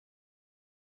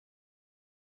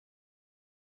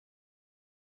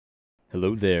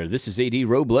Hello there, this is AD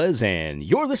Robles, and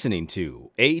you're listening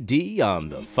to AD on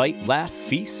the Fight, Laugh,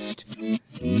 Feast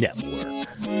Network.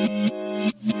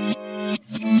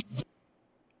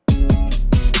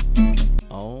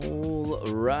 All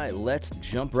right, let's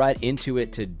jump right into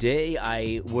it. Today,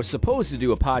 I was supposed to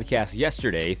do a podcast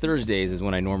yesterday. Thursdays is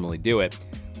when I normally do it,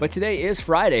 but today is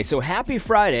Friday, so happy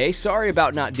Friday. Sorry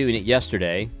about not doing it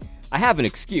yesterday. I have an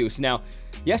excuse. Now,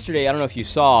 yesterday, I don't know if you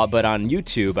saw, but on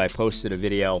YouTube, I posted a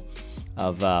video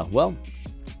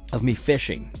of me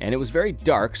fishing, and it was very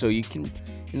dark, so you can,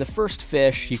 in the first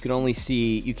fish, you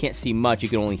can't see much, you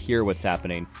can only hear what's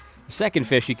happening. The second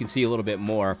fish, you can see a little bit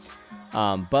more,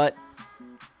 but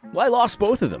I lost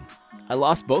both of them.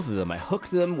 I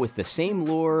hooked them with the same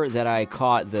lure that I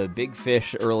caught the big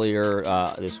fish earlier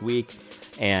this week,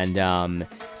 and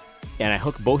I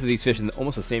hooked both of these fish in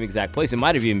almost the same exact place. It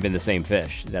might have even been the same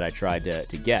fish that I tried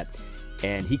to get.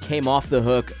 And he came off the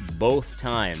hook both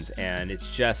times, and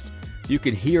it's just, you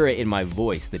could hear it in my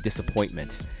voice, the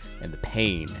disappointment and the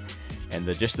pain and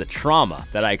the trauma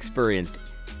that I experienced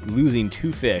losing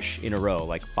two fish in a row,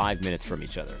 like 5 minutes from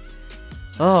each other.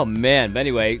 Oh man, but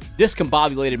anyway,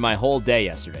 discombobulated my whole day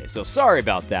yesterday, so sorry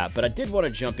about that, but I did want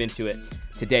to jump into it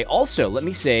today. Also, let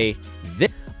me say this.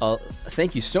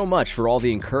 Thank you so much for all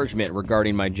the encouragement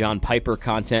regarding my John Piper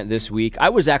content this week. I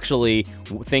was actually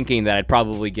thinking that I'd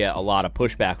probably get a lot of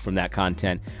pushback from that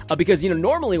content because,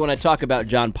 normally when I talk about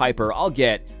John Piper, I'll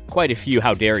get quite a few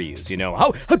how dare yous,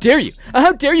 how dare you?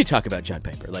 How dare you talk about John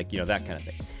Piper? Like, that kind of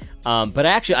thing. But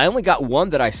actually, I only got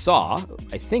one that I saw.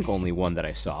 I think only one that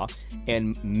I saw.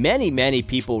 And many, many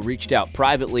people reached out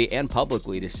privately and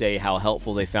publicly to say how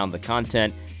helpful they found the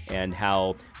content and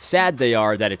how sad they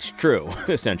are that it's true,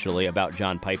 essentially, about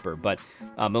John Piper. But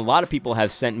a lot of people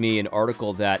have sent me an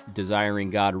article that Desiring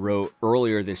God wrote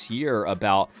earlier this year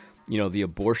about, the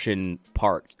abortion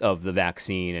part of the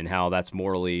vaccine and how that's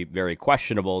morally very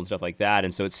questionable and stuff like that.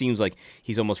 And so it seems like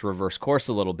he's almost reversed course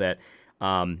a little bit.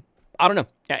 I don't know.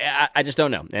 I just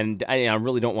don't know. And I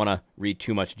really don't want to read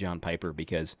too much John Piper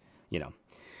because,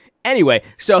 Anyway,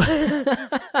 so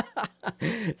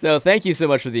thank you so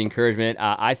much for the encouragement.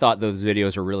 I thought those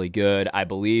videos were really good. I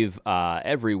believe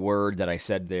every word that I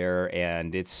said there,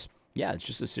 and it's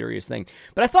just a serious thing.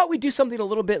 But I thought we'd do something a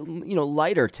little bit,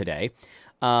 lighter today.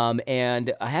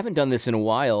 And I haven't done this in a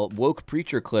while. Woke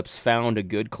Preacher Clips found a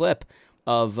good clip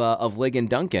of Ligon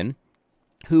Duncan,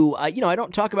 who I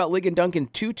don't talk about Ligon Duncan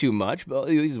too much, but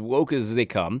he's woke as they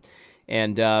come.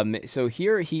 And so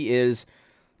here he is,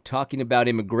 talking about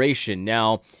immigration.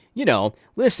 Now,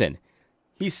 listen,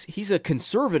 he's a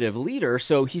conservative leader,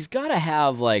 so he's got to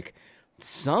have like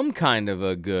some kind of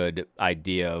a good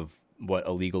idea of what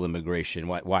illegal immigration,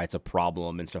 why it's a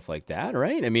problem and stuff like that,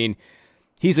 right? I mean,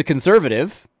 he's a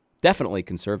conservative, definitely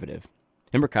conservative.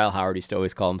 Remember Kyle Howard used to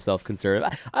always call himself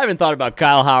conservative? I haven't thought about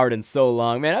Kyle Howard in so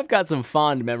long, man. I've got some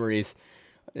fond memories.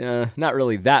 Not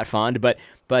really that fond, but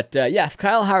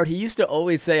Kyle Howard, he used to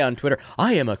always say on Twitter,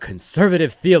 I am a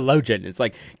conservative theologian. It's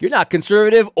like, you're not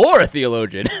conservative or a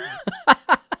theologian.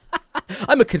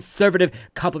 I'm a conservative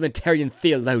complementarian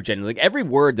theologian. Like every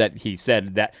word that he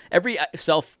said, that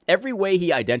every way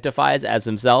he identifies as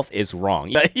himself is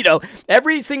wrong.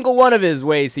 Every single one of his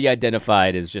ways he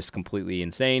identified is just completely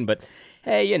insane. But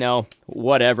hey,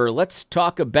 whatever. Let's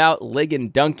talk about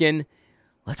Ligon Duncan.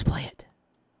 Let's play it.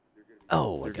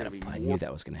 Oh, I knew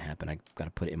that was going to happen. I got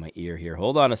to put it in my ear here.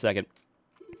 Hold on a second.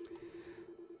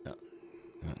 I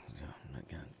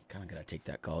kind of got to take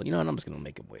that call. And I'm just going to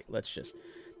make him wait. Let's just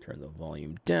turn the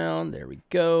volume down. There we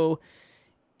go.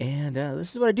 And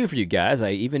this is what I do for you guys.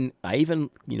 I even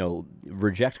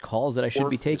reject calls that I should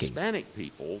be taking. Hispanic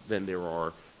people than there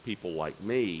are people like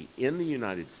me in the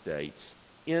United States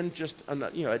in just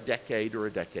a decade or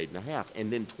a decade and a half.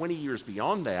 And then 20 years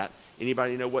beyond that,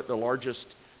 anybody know what the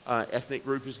largest ethnic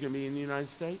group is going to be in the United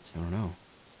States? I don't know.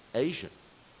 Asian.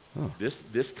 Huh.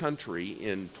 This country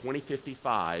in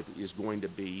 2055 is going to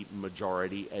be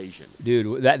majority Asian.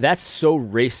 Dude, that's so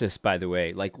racist, by the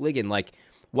way. Like, Ligon,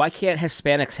 why can't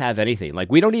Hispanics have anything? Like,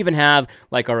 we don't even have,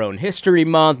 our own History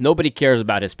Month. Nobody cares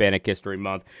about Hispanic History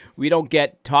Month. We don't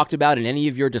get talked about in any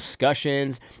of your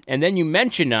discussions. And then you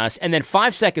mention us, and then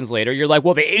 5 seconds later, you're like,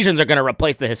 well, the Asians are going to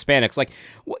replace the Hispanics. Like,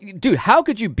 dude, how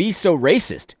could you be so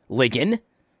racist, Ligon?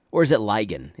 Or is it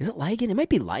Ligon? Is it Ligon? It might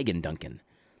be Ligon Duncan.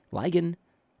 Ligon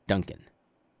Duncan.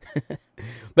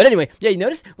 But anyway, you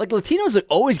notice, Latinos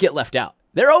always get left out.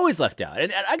 They're always left out.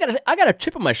 And I got a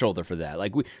chip on my shoulder for that.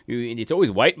 It's always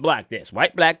white and black this,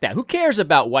 white, black that. Who cares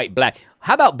about white, black?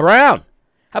 How about brown?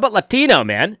 How about Latino,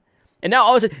 man? And now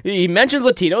all of a sudden, he mentions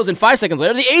Latinos, and 5 seconds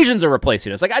later, the Asians are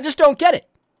replacing us. I just don't get it.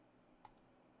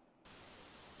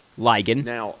 Ligon.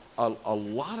 Now, a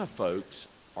lot of folks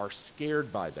are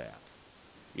scared by that.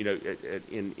 You know,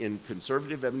 in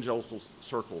conservative evangelical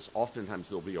circles, oftentimes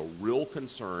there'll be a real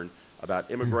concern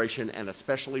about immigration, and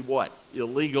especially what?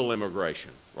 Illegal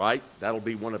immigration, right? That'll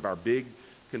be one of our big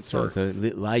concerns. So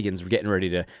Ligon's getting ready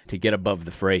to get above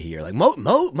the fray here. Like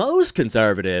most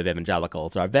conservative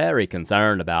evangelicals are very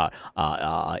concerned about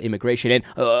immigration and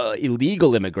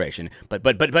illegal immigration. But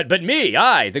me,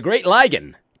 the great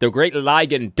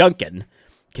Ligon Duncan,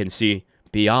 can see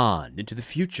beyond into the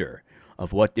future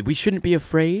of what we shouldn't be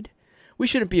afraid. We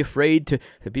shouldn't be afraid to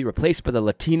be replaced by the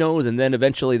Latinos, and then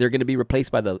eventually they're going to be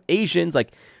replaced by the Asians.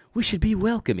 Like, we should be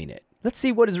welcoming it. Let's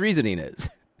see what his reasoning is.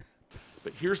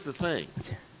 But here's the thing.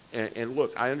 And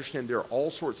look, I understand there are all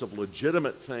sorts of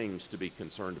legitimate things to be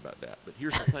concerned about that. But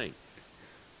here's the thing.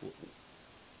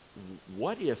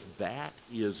 What if that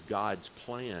is God's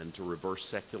plan to reverse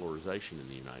secularization in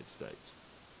the United States?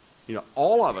 You know,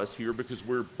 all of us here, because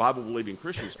we're Bible-believing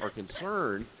Christians, are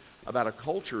concerned about a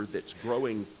culture that's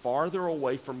growing farther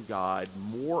away from God,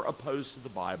 more opposed to the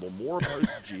Bible, more opposed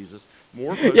to Jesus,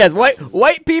 more opposed yes, to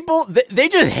white people, they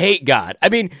just hate God. I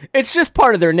mean, it's just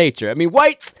part of their nature. I mean,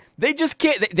 whites, they just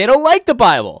can't, they don't like the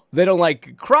Bible. They don't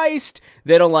like Christ.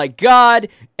 They don't like God.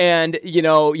 And, you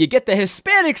know, you get the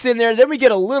Hispanics in there, then we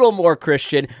get a little more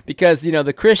Christian because, you know,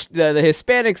 the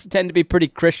Hispanics tend to be pretty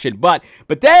Christian. But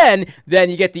then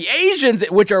you get the Asians,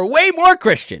 which are way more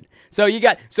Christian. So you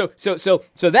got so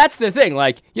that's the thing.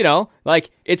 Like, you know, like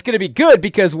it's gonna be good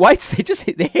because whites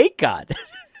they hate God.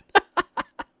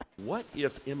 What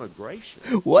if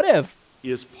immigration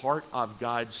is part of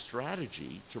God's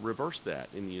strategy to reverse that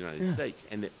in the United States,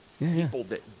 and that people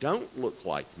that don't look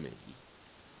like me,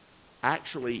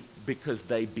 actually because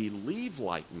they believe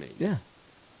like me,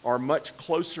 are much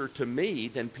closer to me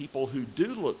than people who do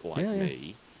look like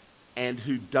me? And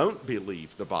who don't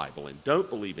believe the Bible and don't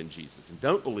believe in Jesus and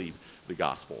don't believe the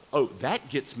gospel. Oh, that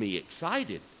gets me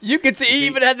excited. You can see he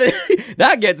even had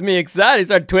that gets me excited. He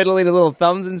started twiddling his little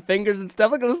thumbs and fingers and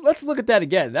stuff. Let's look at that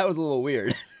again. That was a little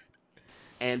weird.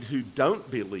 And who don't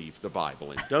believe the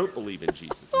Bible and don't believe in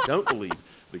Jesus and don't believe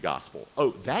the gospel.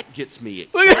 Oh, that gets me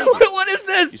excited. What is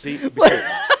this? You see?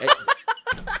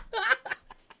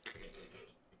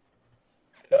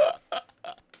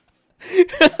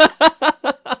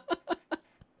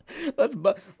 Let's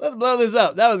blow this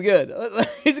up. That was good.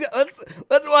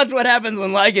 Let's watch what happens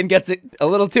when Ligon gets a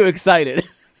little too excited.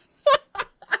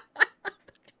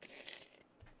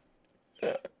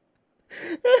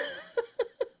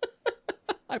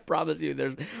 I promise you,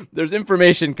 there's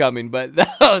information coming, but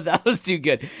that was too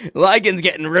good. Ligon's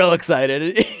getting real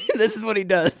excited. This is what he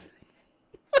does.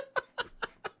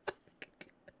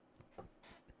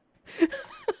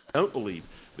 Don't believe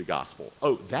the gospel.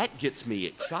 Oh, that gets me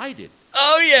excited.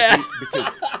 Oh yeah,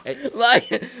 because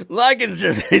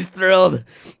Ligon's he's thrilled.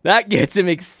 That gets him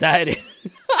excited.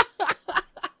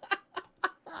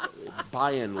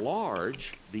 By and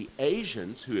large, the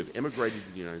Asians who have immigrated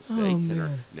to the United States and are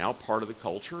now part of the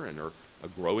culture and are a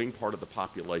growing part of the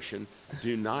population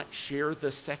do not share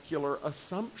the secular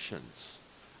assumptions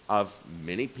of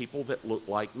many people that look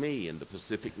like me in the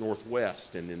Pacific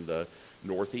Northwest and in the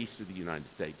Northeast of the United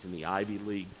States, in the Ivy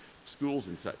League schools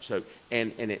and such. So,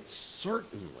 and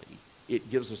it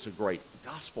gives us a great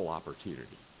gospel opportunity.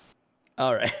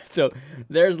 All right, so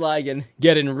there's Ligon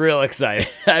getting real excited.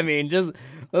 I mean, just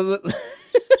I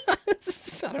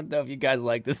don't know if you guys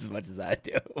like this as much as I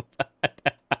do.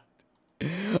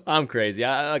 I'm crazy.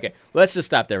 Okay, let's just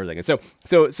stop there for a second.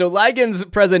 So Ligon's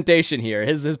presentation here,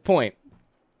 his point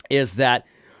is that,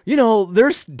 you know,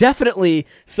 there's definitely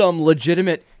some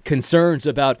legitimate concerns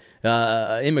about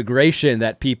immigration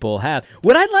that people have.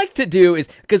 What I'd like to do is,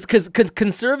 because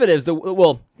conservatives,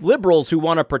 liberals who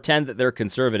want to pretend that they're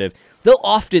conservative, they'll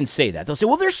often say that. They'll say,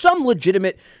 well, there's some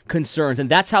legitimate concerns, and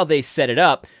that's how they set it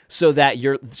up so that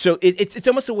it's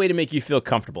almost a way to make you feel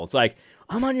comfortable. It's like,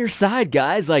 I'm on your side,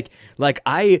 guys. Like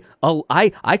I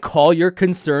call your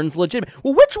concerns legitimate.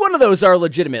 Well, which one of those are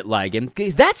legitimate, Ligon?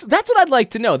 That's what I'd like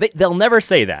to know. They'll never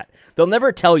say that. They'll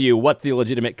never tell you what the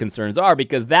legitimate concerns are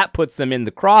because that puts them in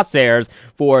the crosshairs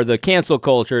for the cancel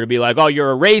culture to be like, oh,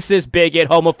 you're a racist, bigot,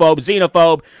 homophobe,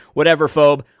 xenophobe, whatever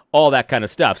phobe, all that kind of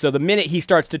stuff. So the minute he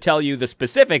starts to tell you the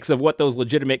specifics of what those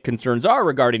legitimate concerns are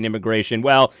regarding immigration,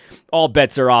 well, all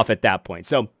bets are off at that point.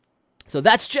 So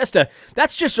that's just a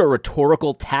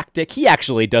rhetorical tactic. He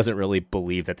actually doesn't really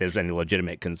believe that there's any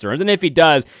legitimate concerns, and if he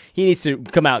does, he needs to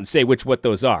come out and say what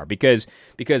those are, because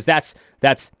that's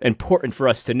important for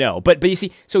us to know. But you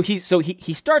see, so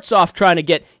he starts off trying to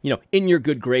get, you know, in your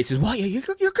good graces. Well, yeah,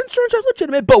 your concerns are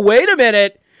legitimate, but wait a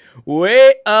minute.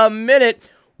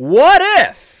 What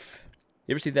if?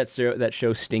 You ever see that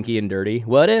show Stinky and Dirty?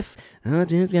 What if?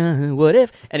 What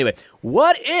if? Anyway,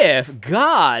 what if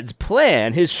God's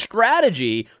plan, his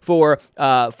strategy for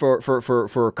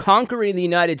conquering the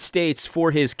United States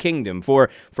for his kingdom, for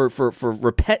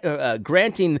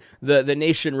granting the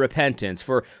nation repentance,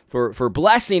 for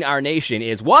blessing our nation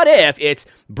is, what if it's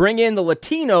bring in the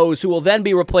Latinos who will then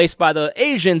be replaced by the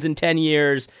Asians in 10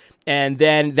 years, and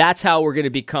then that's how we're going to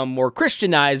become more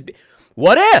Christianized?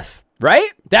 What if?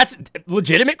 Right? That's a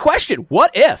legitimate question.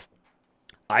 What if?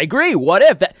 I agree. What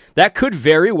if? That could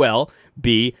very well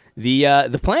be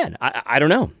the plan. I don't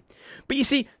know. But you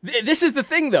see, this is the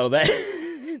thing, though, that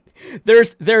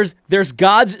there's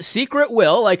God's secret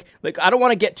will. Like I don't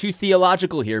want to get too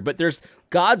theological here, but there's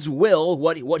God's will,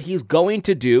 what he's going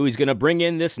to do. He's going to bring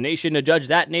in this nation to judge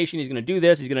that nation. He's going to do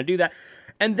this. He's going to do that.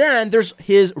 And then there's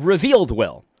his revealed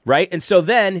will. Right? And so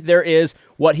then there is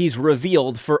what he's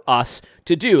revealed for us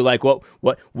to do, like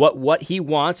what he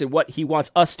wants and what he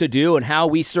wants us to do and how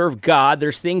we serve God.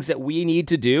 There's things that we need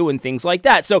to do and things like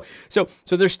that. So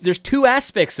there's two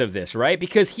aspects of this, right?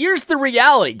 Because here's the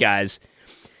reality, guys.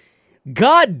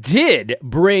 God did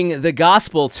bring the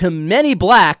gospel to many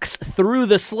blacks through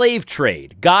the slave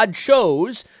trade. God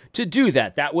chose to do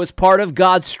that. That was part of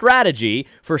God's strategy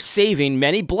for saving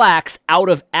many blacks out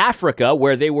of Africa,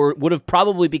 where they would have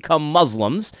probably become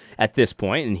Muslims at this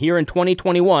point. And here in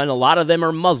 2021, a lot of them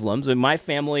are Muslims. And my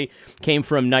family came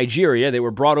from Nigeria. They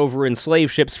were brought over in slave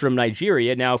ships from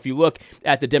Nigeria. Now, if you look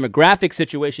at the demographic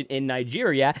situation in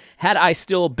Nigeria, had I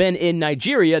still been in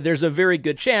Nigeria, there's a very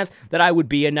good chance that I would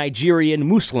be a Nigerian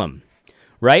Muslim,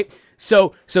 right?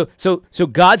 So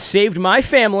God saved my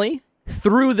family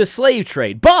through the slave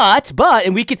trade, but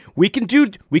and we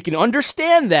can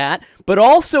understand that, but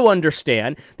also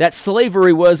understand that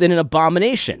slavery was an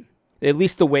abomination, at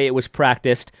least the way it was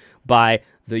practiced by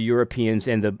the Europeans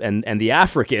and the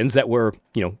Africans that were,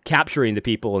 capturing the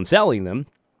people and selling them.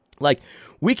 Like,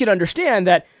 we can understand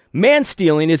that man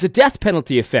stealing is a death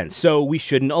penalty offense, so we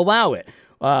shouldn't allow it.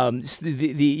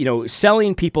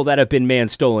 Selling people that have been man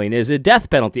stolen is a death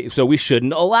penalty, so we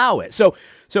shouldn't allow it. So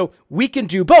we can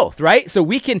do both, right? So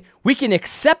we can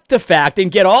accept the fact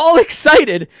and get all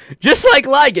excited, just like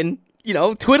Ligon,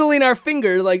 twiddling our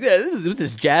fingers like this. This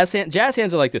is jazz hands. Jazz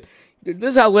hands are like this.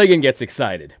 This is how Ligon gets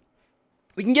excited.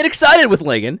 We can get excited with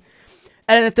Ligon,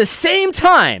 and at the same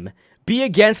time be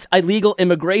against illegal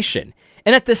immigration.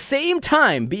 And at the same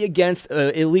time, be against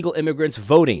illegal immigrants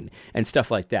voting and stuff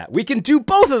like that. We can do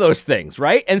both of those things,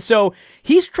 right? And so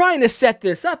he's trying to set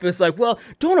this up. It's like, well,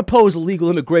 don't oppose illegal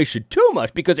immigration too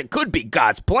much because it could be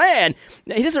God's plan.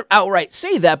 Now, he doesn't outright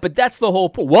say that, but that's the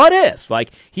whole point. What if? Like,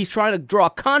 he's trying to draw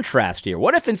a contrast here.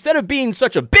 What if instead of being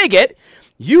such a bigot,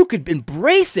 you could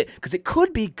embrace it, because it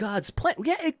could be God's plan.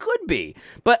 Yeah, it could be.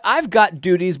 But I've got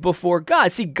duties before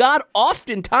God. See, God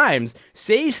oftentimes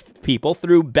saves people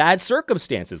through bad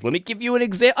circumstances. Let me give you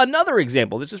another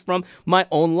example. This is from my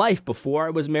own life. Before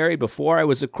I was married, before I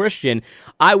was a Christian,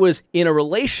 I was in a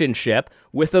relationship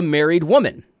with a married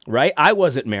woman, right? I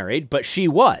wasn't married, but she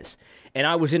was. And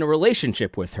I was in a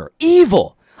relationship with her.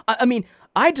 Evil. I mean,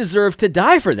 I deserve to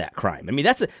die for that crime. I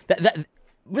mean,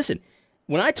 listen.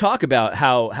 When I talk about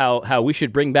how we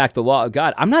should bring back the law of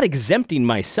God, I'm not exempting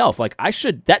myself. Like, that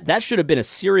should have been a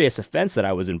serious offense that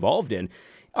I was involved in.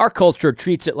 Our culture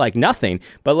treats it like nothing,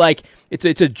 but like it's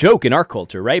a joke in our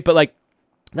culture, right? But like,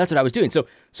 that's what I was doing. So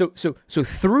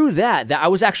through that I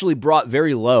was actually brought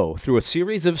very low through a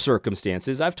series of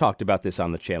circumstances. I've talked about this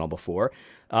on the channel before.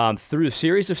 Through a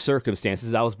series of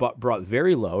circumstances, I was brought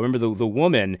very low. Remember, the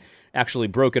woman actually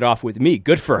broke it off with me.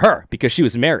 Good for her, because she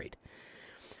was married.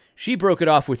 She broke it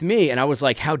off with me, and I was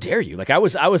like, "How dare you?" Like, I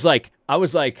was like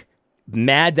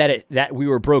mad that we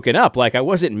were broken up. Like, I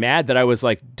wasn't mad that I was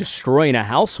like destroying a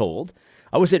household.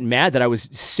 I wasn't mad that I was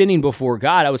sinning before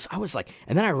God. I was like,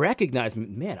 and then I recognized,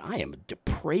 man, I am a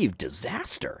depraved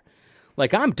disaster.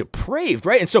 Like, I'm depraved,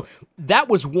 right? And so that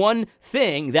was one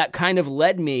thing that kind of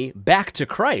led me back to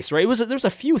Christ, right? There's a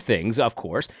few things, of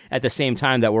course, at the same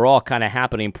time that were all kind of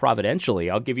happening providentially.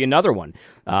 I'll give you another one.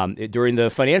 During the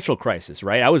financial crisis,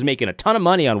 right? I was making a ton of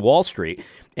money on Wall Street,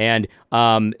 and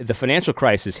the financial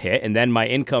crisis hit, and then my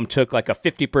income took like a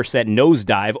 50%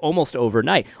 nosedive almost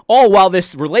overnight, all while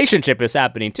this relationship is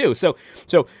happening too. So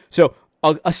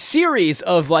a series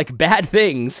of like bad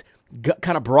things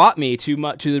kind of brought me to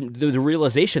the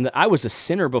realization that I was a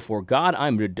sinner before God.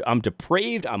 I'm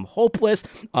depraved. I'm hopeless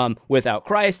without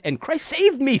Christ, and Christ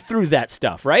saved me through that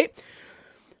stuff, right?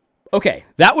 Okay,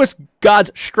 that was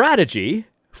God's strategy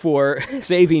for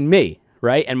saving me,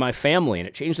 right, and my family, and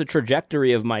it changed the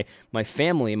trajectory of my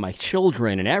family and my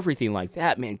children and everything like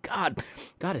that. Man, God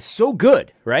is so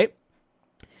good, right?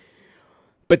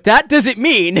 But that doesn't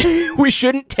mean we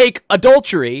shouldn't take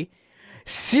adultery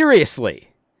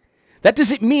seriously. That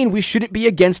doesn't mean we shouldn't be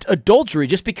against adultery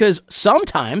just because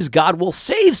sometimes God will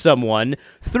save someone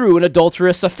through an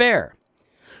adulterous affair.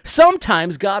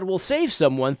 Sometimes God will save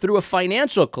someone through a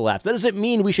financial collapse. That doesn't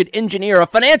mean we should engineer a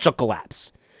financial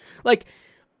collapse. Like,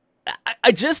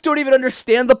 I just don't even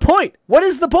understand the point. What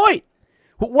is the point?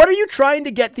 What are you trying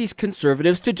to get these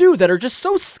conservatives to do that are just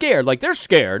so scared? Like, they're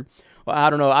scared. Well,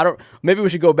 I don't know. Maybe we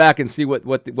should go back and see what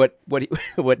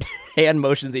hand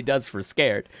motions he does for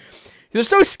scared. They're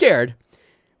so scared,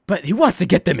 but he wants to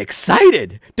get them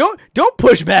excited. Don't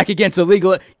push back against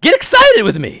illegal. Get excited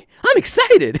with me. I'm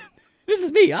excited. This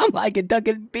is me. I'm liking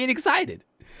Duncan being excited.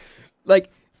 Like,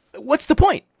 what's the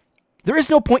point? There is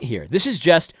no point here. This is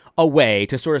just a way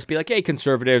to sort of be like, hey,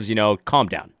 conservatives, calm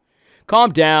down.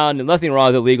 Calm down. There's nothing wrong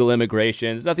with illegal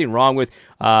immigration. There's nothing wrong with,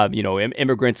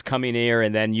 immigrants coming here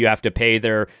and then you have to pay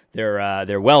their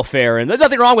welfare. And there's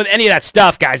nothing wrong with any of that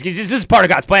stuff, guys. This is part of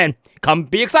God's plan. Come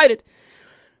be excited.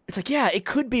 It's like, yeah, it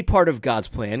could be part of God's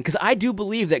plan because I do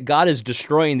believe that God is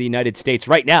destroying the United States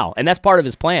right now, and that's part of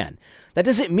his plan. That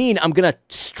doesn't mean I'm going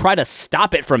to try to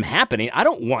stop it from happening. I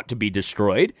don't want to be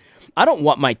destroyed. I don't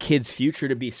want my kids' future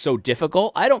to be so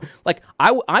difficult. I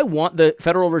want the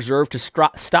Federal Reserve to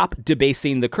stop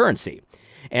debasing the currency,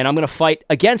 and I'm going to fight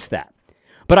against that.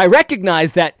 But I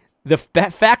recognize that the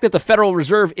fact that the Federal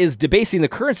Reserve is debasing the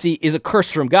currency is a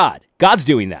curse from God. God's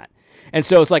doing that. And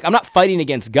so it's like, I'm not fighting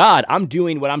against God. I'm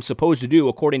doing what I'm supposed to do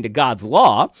according to God's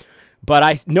law. But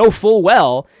I know full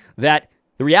well that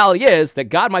the reality is that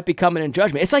God might be coming in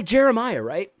judgment. It's like Jeremiah,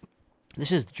 right?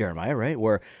 This is Jeremiah, right?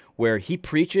 Where he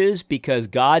preaches because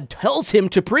God tells him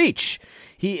to preach.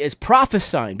 He is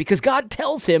prophesying because God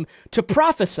tells him to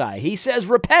prophesy. He says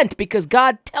repent because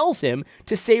God tells him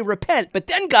to say repent. But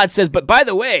then God says, but by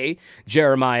the way,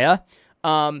 Jeremiah,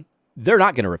 they're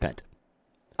not going to repent.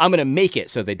 I'm going to make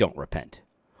it so they don't repent,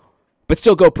 but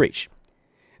still go preach.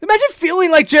 Imagine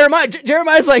feeling like Jeremiah.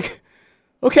 Jeremiah's like,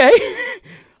 okay,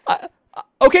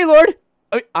 okay, Lord,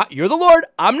 you're the Lord.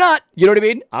 I'm not, you know what I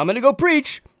mean? I'm going to go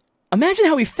preach. Imagine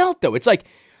how he felt though. It's like,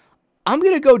 I'm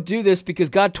going to go do this because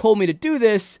God told me to do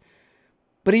this,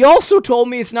 but he also told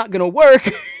me it's not going to work.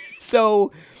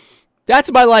 So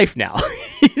that's my life now.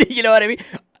 You know what I mean?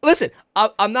 Listen,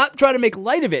 I'm not trying to make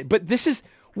light of it, but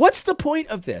what's the point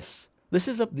of this?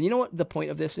 You know what the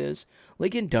point of this is?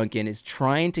 Ligon Duncan is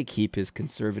trying to keep his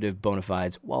conservative bona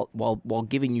fides while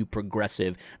giving you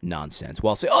progressive nonsense.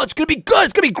 While saying, oh, it's going to be good.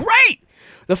 It's going to be great.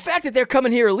 The fact that they're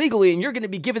coming here illegally and you're going to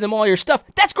be giving them all your stuff,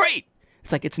 that's great.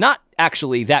 It's like, it's not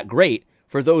actually that great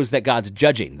for those that God's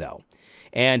judging, though.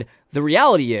 And the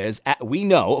reality is, we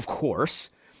know, of course,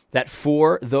 that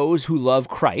for those who love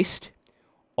Christ,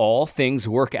 all things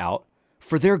work out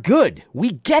for their good.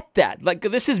 We get that. Like,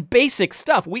 this is basic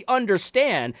stuff. We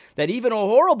understand that even a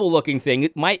horrible looking thing,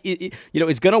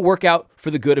 is going to work out for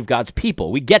the good of God's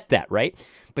people. We get that, right?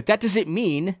 But that doesn't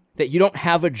mean that you don't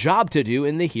have a job to do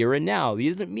in the here and now. It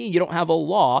doesn't mean you don't have a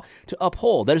law to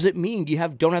uphold. That doesn't mean you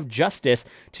don't have justice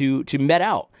to met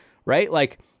out, right?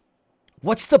 Like,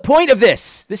 what's the point of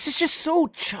this? This is just so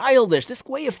childish. This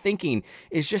way of thinking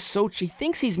is just so, he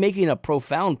thinks he's making a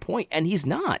profound point, and he's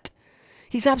not.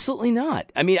 He's absolutely not.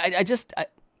 I mean,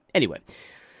 anyway.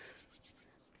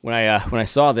 When I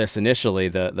saw this initially,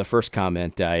 the first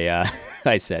comment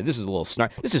I said, this is a little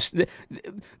snark. This is the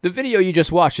video you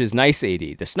just watched is nice AD.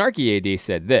 The snarky AD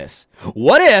said this: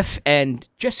 what if, and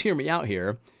just hear me out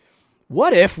here,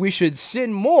 what if we should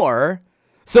sin more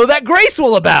so that grace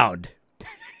will abound?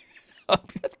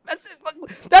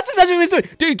 That's essentially what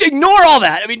he's doing. Ignore all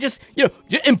that. I mean, just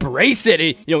embrace it.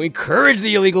 Encourage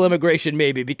the illegal immigration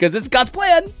maybe because it's God's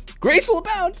plan. Grace will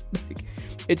abound.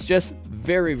 It's just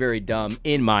very, very dumb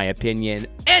in my opinion.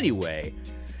 Anyway,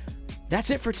 that's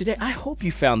it for today. I hope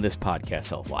you found this podcast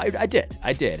helpful. I did.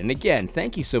 And again,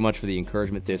 thank you so much for the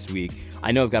encouragement this week.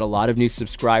 I know I've got a lot of new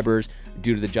subscribers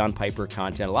due to the John Piper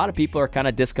content. A lot of people are kind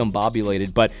of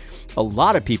discombobulated, but a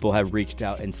lot of people have reached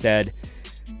out and said,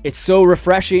 it's so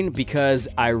refreshing because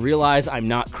I realize I'm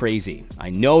not crazy. I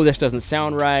know this doesn't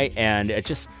sound right, and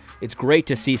it's great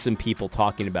to see some people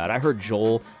talking about it. I heard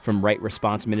Joel from Right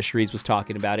Response Ministries was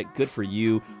talking about it. Good for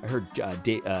you. I heard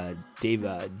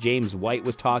James White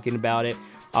was talking about it.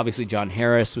 Obviously, John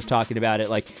Harris was talking about it.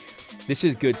 Like, this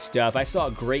is good stuff. I saw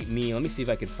a great meme. Let me see if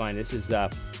I can find it. This is, gotta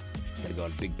go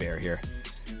on Big Bear here.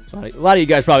 A lot of you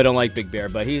guys probably don't like Big Bear,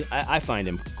 but I find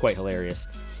him quite hilarious.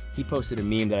 He posted a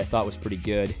meme that I thought was pretty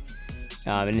good.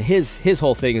 And his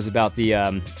whole thing is about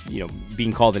the,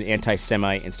 being called an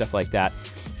anti-Semite and stuff like that.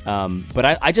 But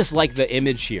I just like the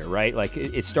image here, right? Like,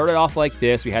 it started off like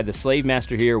this. We had the slave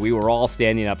master here. We were all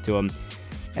standing up to him.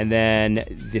 And then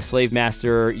the slave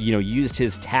master, used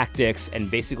his tactics, and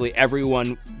basically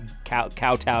everyone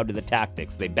kowtowed to the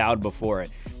tactics. They bowed before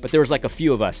it. But there was like a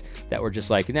few of us that were just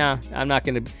like, nah, I'm not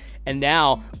going to. And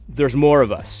now there's more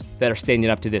of us that are standing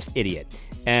up to this idiot.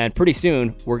 And pretty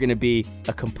soon, we're going to be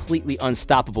a completely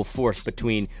unstoppable force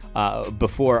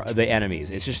before the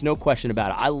enemies. It's just no question about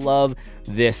it. I love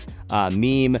this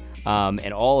meme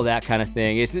and all of that kind of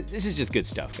thing. This is just good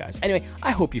stuff, guys. Anyway,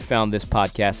 I hope you found this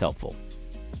podcast helpful.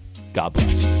 God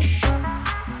bless.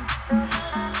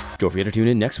 Don't forget to tune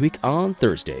in next week on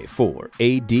Thursday for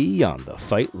AD on the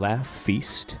Fight, Laugh,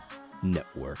 Feast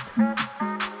Network.